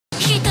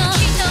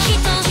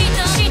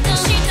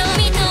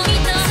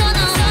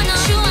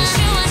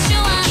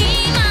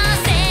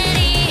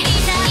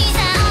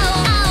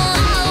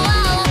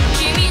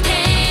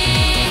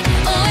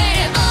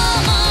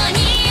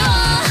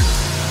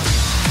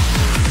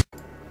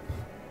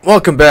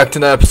Welcome back to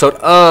another episode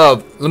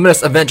of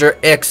Luminous Avenger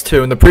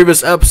X2. In the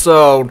previous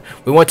episode,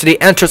 we went to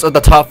the entrance of the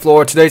top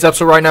floor. Today's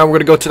episode right now, we're going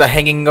to go to the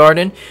Hanging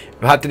Garden.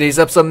 After today's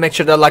episode, make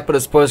sure that like button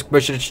is pushed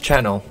to this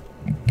channel.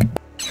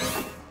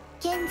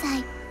 現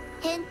在、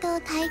返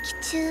答待機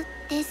中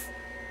です。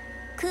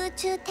空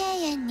中庭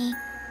園に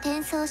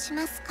転送し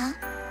ますか？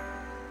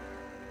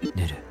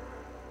ヌル、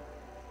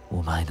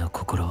お前の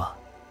心は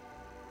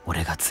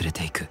俺が連れ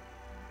て行く。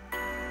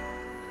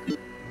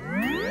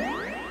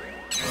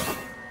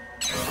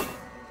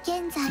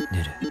現在、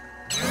ヌル、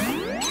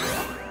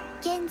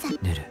現在、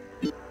ヌル。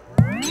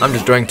 I'm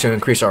just trying to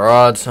increase our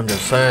odds. I'm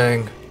just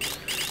saying.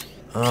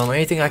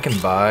 Anything I can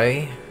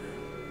buy?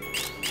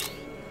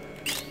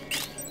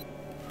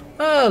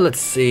 Let's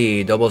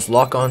see. Doubles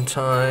lock on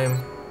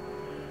time.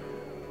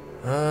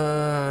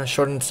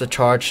 Shortens the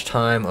charge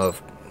time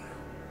of.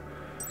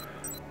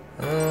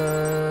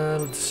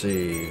 Let's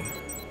see.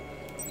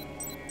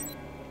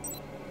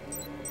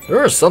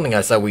 There was something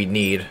I said we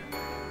need.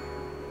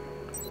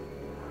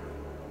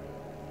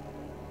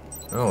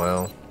 Oh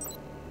well.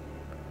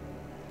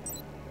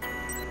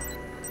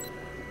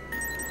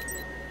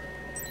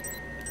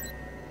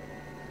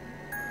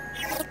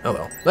 Oh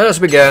well. Let us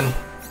begin.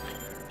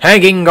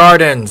 Hanging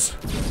Gardens.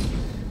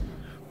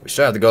 We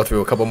still have to go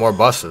through a couple more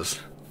buses.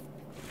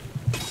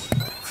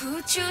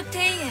 空中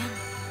庭園。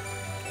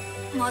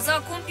マザ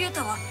ーコンピュー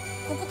タは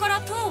ここか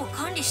ら塔を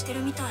管理して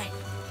るみたい。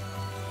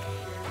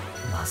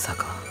まさ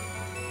か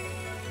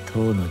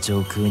塔の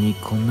上空に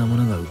こんなも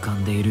のが浮か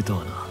んでいると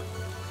はな。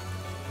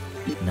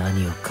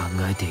何を考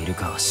えている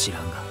かは知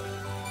らんが、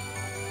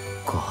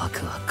琥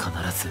珀は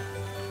必ず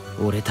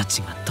俺た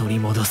ちが取り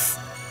戻す。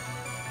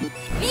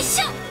ミッ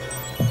ション。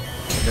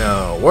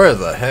 Now, where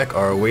the heck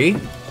are we?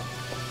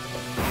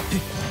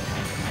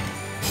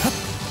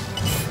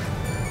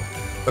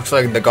 Looks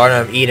like the Garden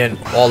of Eden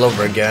all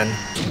over again.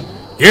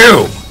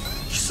 You!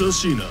 久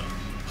しいな、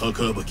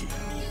墓場き。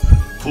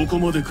ここ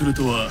まで来る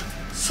とは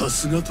さ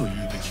すがと言う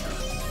べきか。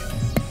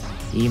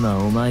今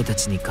お前た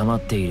ちに構っ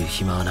ている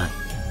暇はない。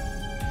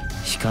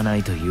引かな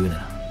いと言うな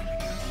ら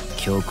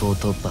強行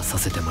突破さ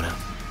せてもらう。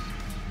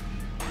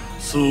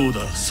そう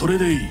だ、それ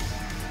でいい。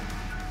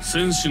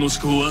戦士の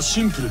思考は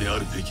シンプルであ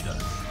るべきだ。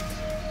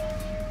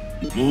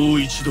も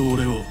う一度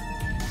俺を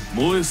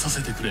燃えさ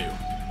せてくれよ。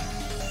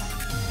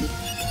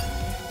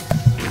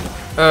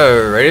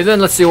Alrighty then,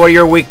 let's see what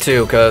you're weak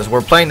to, because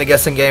we're playing the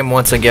guessing game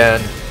once again.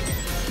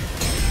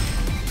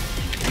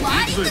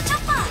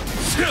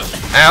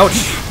 Ouch!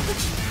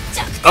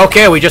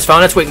 Okay, we just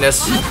found its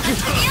weakness.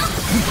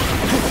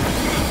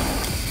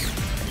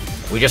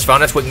 We just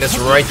found its weakness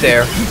right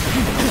there.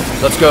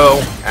 Let's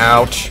go.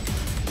 Ouch.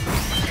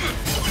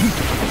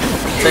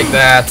 Take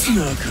that.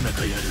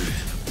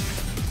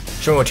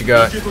 Show me what you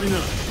got.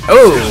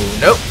 Oh,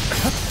 nope.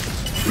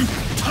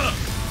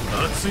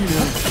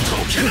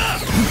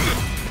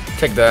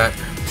 Take that.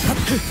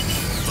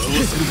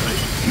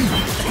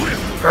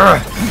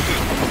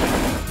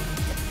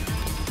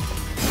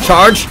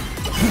 Charge.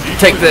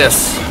 Take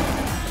this.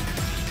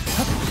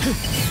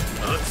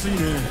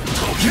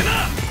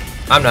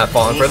 I'm not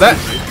falling for that.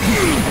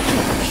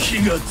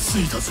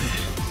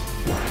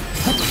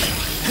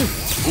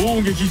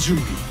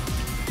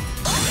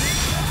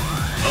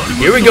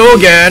 Here we go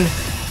again.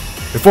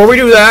 Before we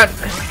do that,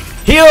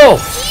 heal!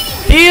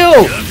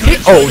 Heal!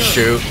 Oh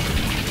shoot.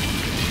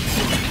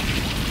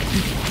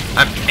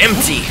 I'm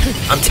empty.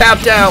 I'm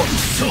tapped out.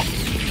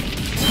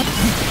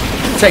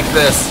 Take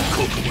this.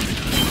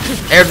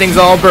 Everything's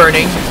all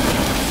burning.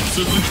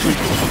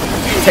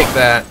 Take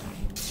that.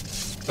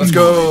 Let's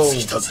go.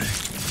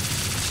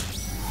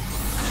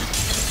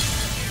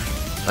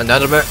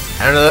 Another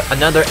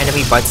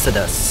enemy bites the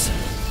dust.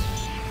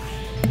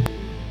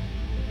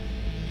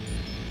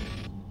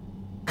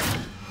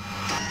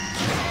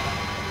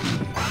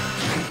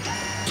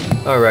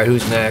 Alright,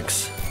 who's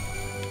next?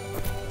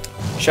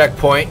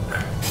 Checkpoint.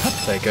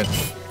 Take it.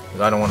 Because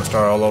I don't want to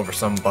start all over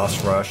some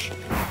boss rush.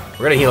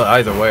 We're gonna heal it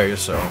either way,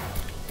 so.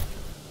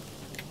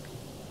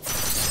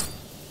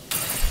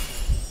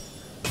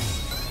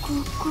 こ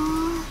こ、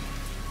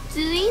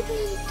ずいぶん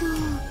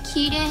と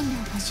綺麗な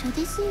場所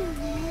ですよ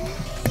ね。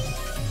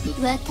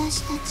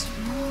私たち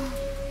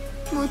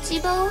も持ち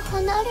場を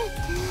離れて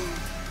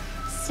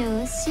召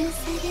集さ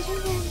れる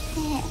なんて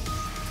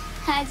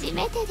初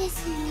めてで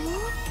すよ。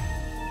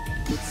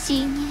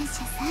侵入者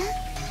さ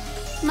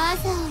ん、マ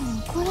ザーを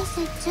怒ら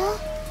せちゃ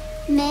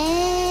め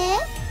ー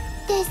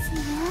です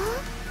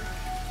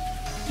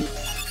よ。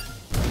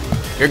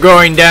 You're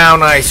going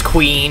down, Ice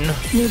Queen.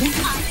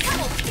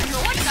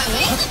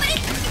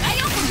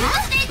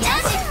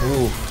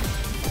 Ooh.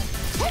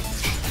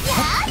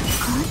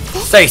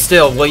 Stay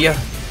still, will ya?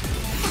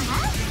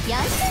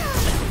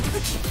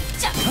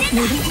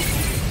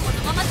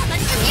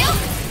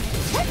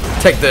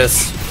 Take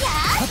this.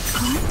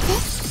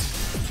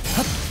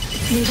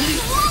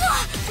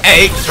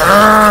 Hey!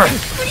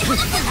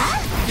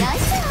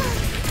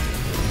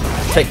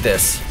 Take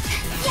this.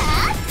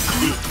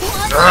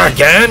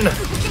 Again?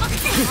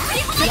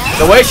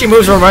 The way she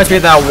moves reminds me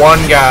of that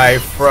one guy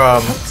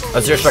from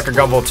Zero Striker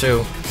Gunvolt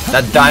 2.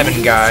 That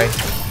diamond guy.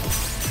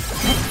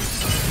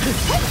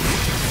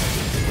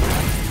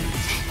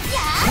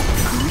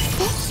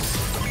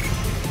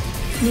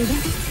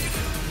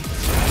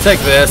 Take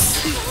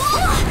this.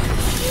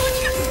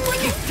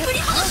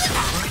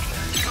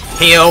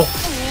 Heal.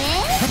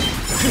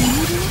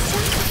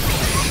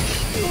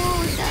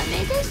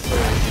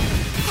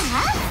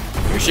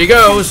 Here she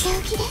goes.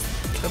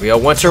 It's gonna be a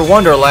winter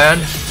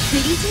wonderland.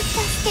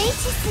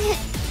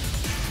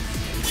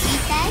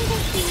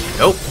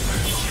 Nope.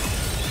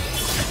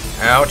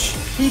 Ouch.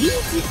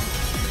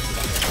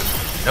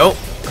 Nope.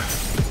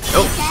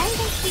 Nope.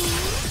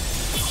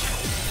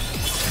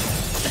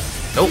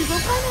 Nope.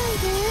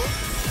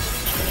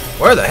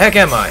 Where the heck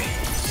am I?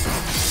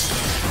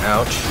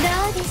 Ouch.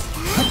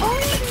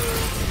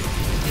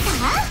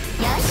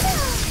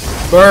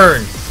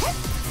 Burn.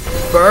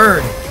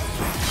 Burn.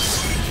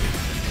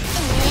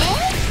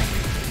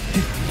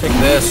 Take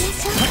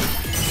this.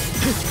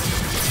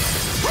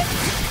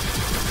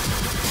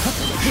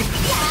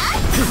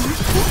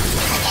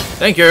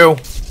 Thank you.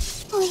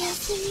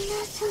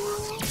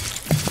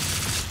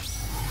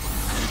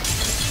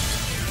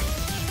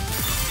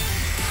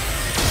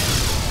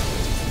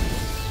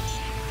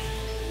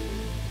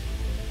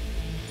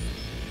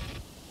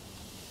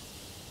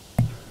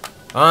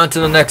 On to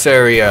the next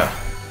area.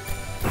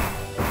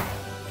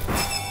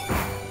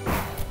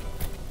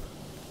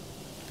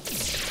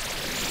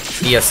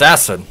 The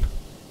assassin.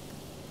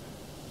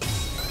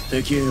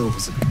 敵へを伏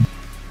せ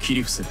切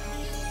り伏せ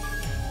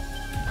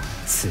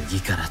次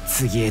から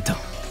次へと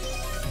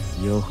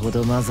よほ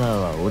どマザー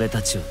は俺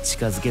たちを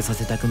近づけさ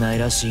せたくない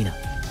らしいな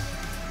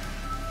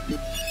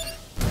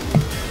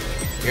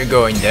You're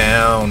going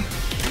down.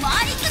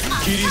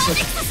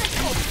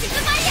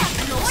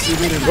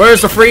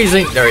 Where's the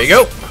freezing? There you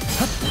go.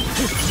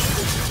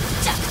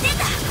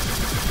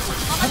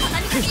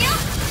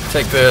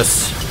 Take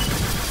this.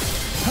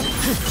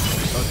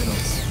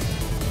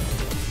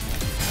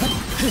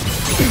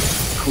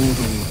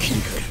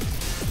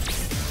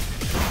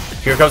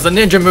 Here comes the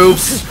ninja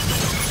moves.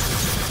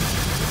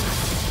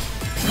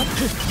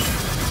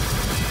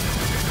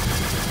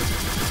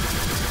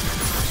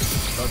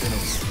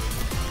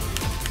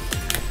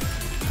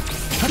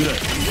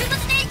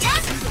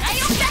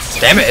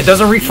 Damn it, it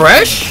doesn't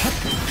refresh?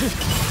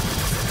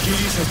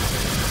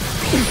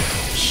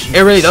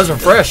 It really doesn't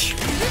refresh.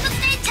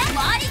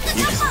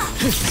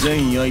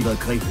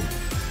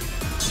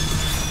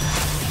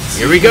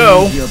 Here we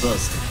go.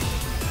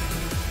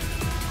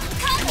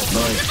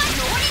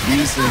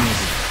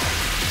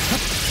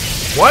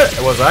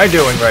 What was I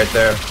doing right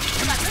there?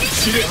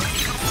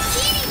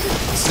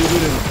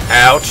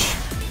 Ouch.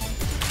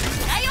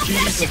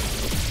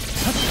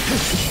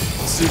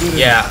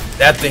 Yeah,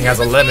 that thing has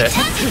a limit.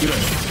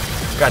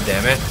 God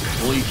damn it.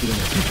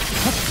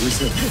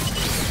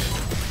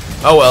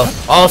 Oh well,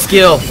 all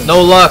skill,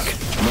 no luck.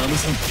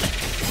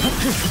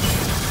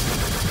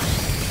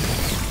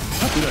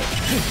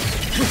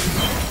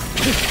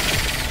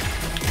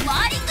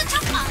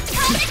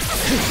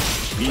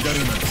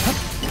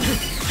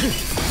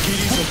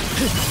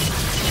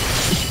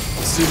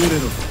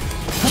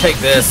 Take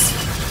this.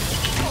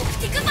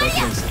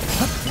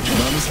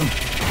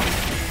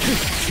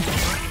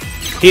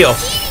 Heal.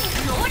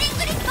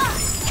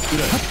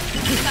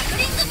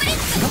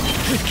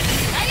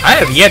 I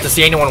have yet to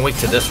see anyone weak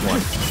to this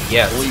one.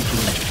 Yes.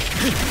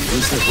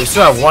 We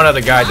still have one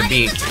other guy to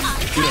beat.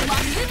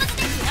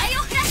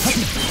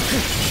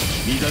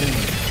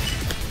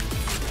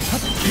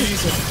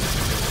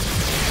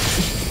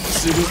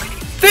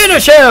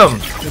 Finish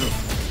him!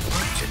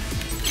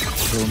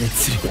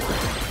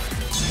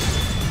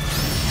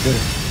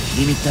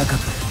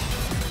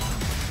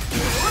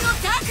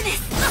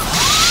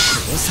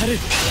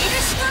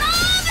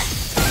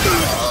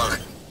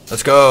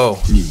 Let's go.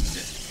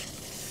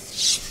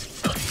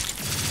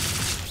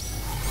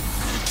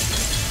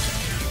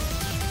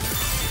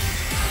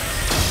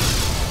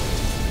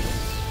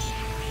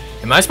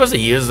 Am I supposed to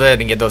use it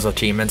and get those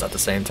achievements at the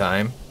same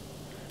time?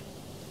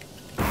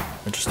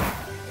 Interesting.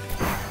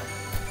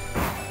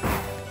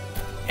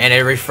 And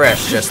it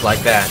refreshed just like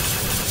that.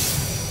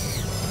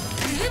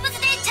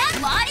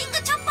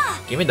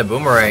 Give me the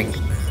boomerang.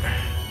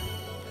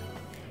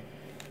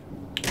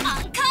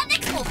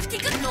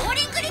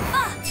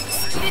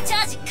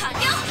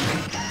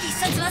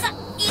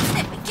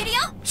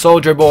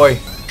 Soldier boy.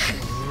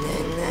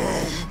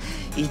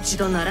 一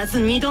度ならず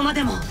二度ま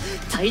でも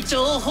隊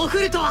長をほふ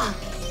るとは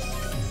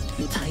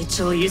隊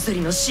長譲り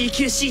の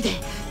CQC で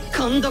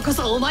今度こ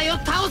そお前を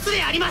倒す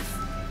でありま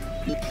す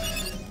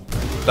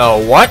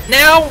The what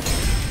now?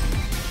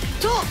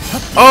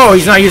 Oh,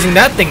 he's not using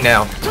that thing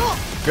now.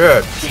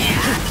 Good.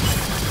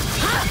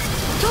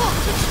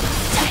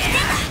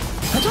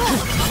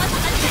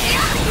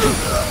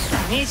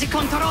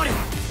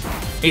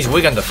 He's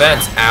weak on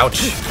defense. Ouch.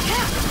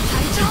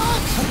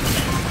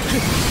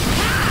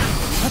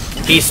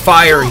 He's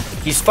fiery.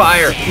 He's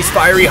fire. He's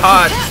fiery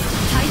hot.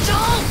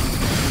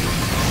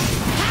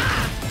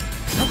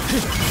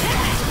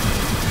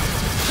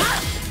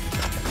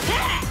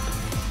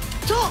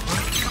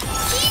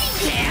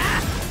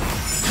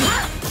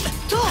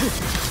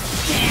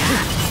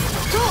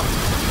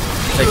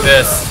 Take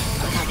this.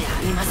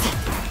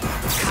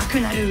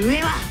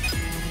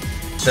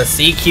 The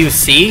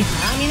CQC?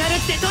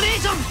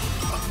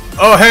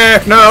 Oh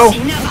heck no!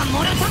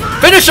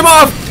 Finish him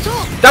off!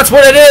 That's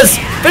what it is!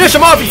 Finish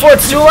him off before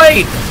it's too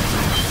late!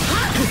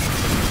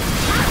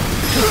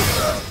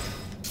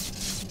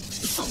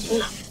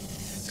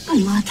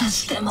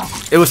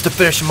 It was to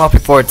finish him off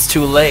before it's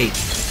too late.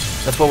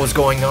 That's what was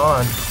going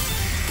on.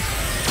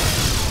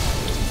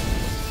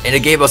 And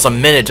it gave us a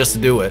minute just to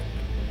do it.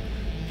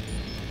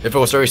 If it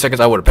was 30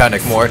 seconds, I would have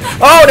panicked more.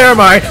 Oh, never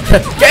mind!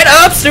 Get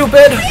up,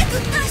 stupid!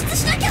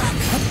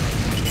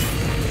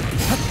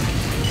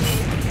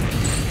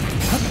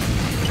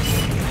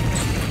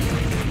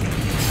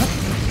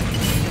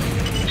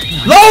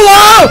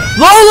 Lola!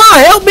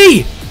 Lola, help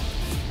me!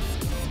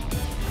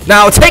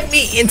 Now take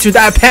me into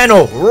that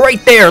panel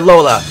right there,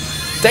 Lola.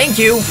 Thank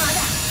you.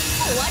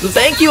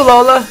 Thank you,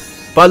 Lola.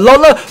 But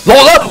Lola,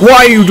 why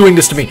are you doing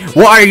this to me?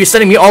 Why are you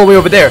sending me all the way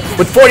over there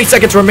with 40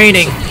 seconds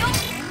remaining?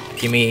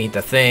 Give me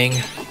the thing.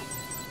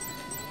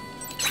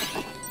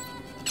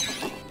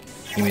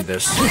 Give me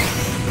this.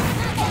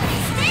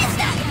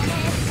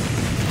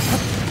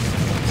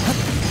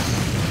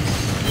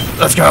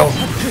 Let's go.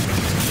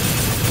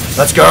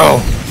 Let's go.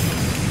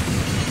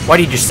 Why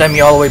did you send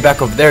me all the way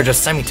back over there?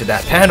 Just send me to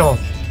that panel.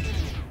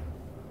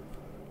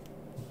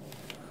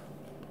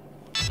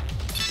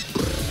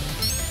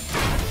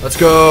 Let's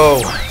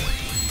go.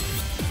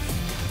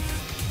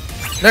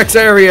 Next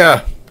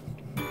area.